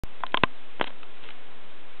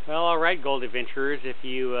Well, alright, gold adventurers, if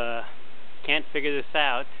you can't figure this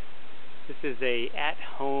out, this is a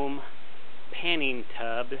at-home panning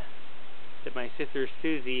tub that my sister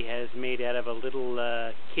Susie has made out of a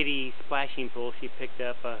little kiddie splashing pool she picked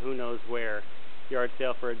up who knows where. Yard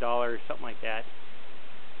sale for $1 or something like that.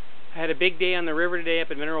 I had a big day on the river today up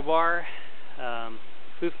at Mineral Bar. Floofed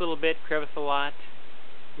a little bit, creviced a lot.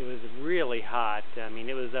 It was really hot. I mean,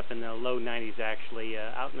 it was up in the low 90s actually,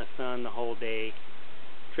 out in the sun the whole day.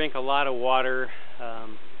 Drank a lot of water,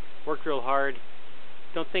 worked real hard.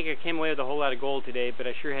 Don't think I came away with a whole lot of gold today, but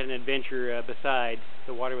I sure had an adventure besides.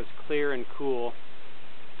 The water was clear and cool.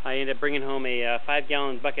 I ended up bringing home a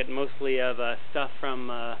 5-gallon bucket, mostly of stuff from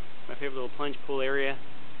my favorite little plunge pool area.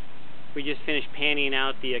 We just finished panning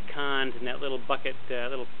out the cons in that little bucket,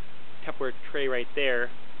 little Tupperware tray right there.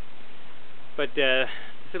 But this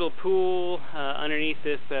little pool underneath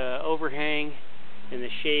this overhang in the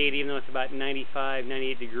shade, even though it's about 95,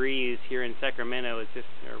 98 degrees here in Sacramento, it's just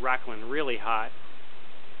rockling really hot.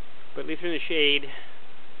 But at least we're in the shade.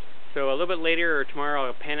 So a little bit later or tomorrow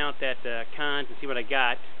I'll pan out that cons and see what I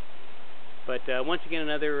got. But once again,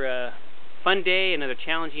 another fun day, another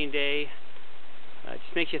challenging day.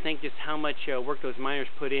 Just makes you think just how much work those miners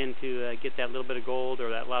put in to get that little bit of gold,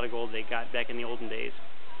 or that lot of gold they got back in the olden days.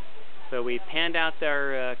 So we panned out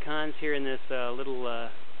our cons here in this little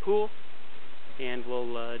pool, and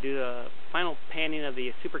we'll do the final panning of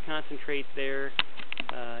the super concentrate there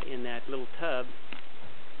in that little tub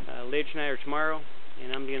later tonight or tomorrow.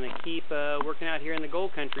 And I'm going to keep working out here in the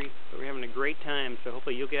gold country, but we're having a great time, so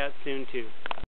hopefully you'll get out soon too.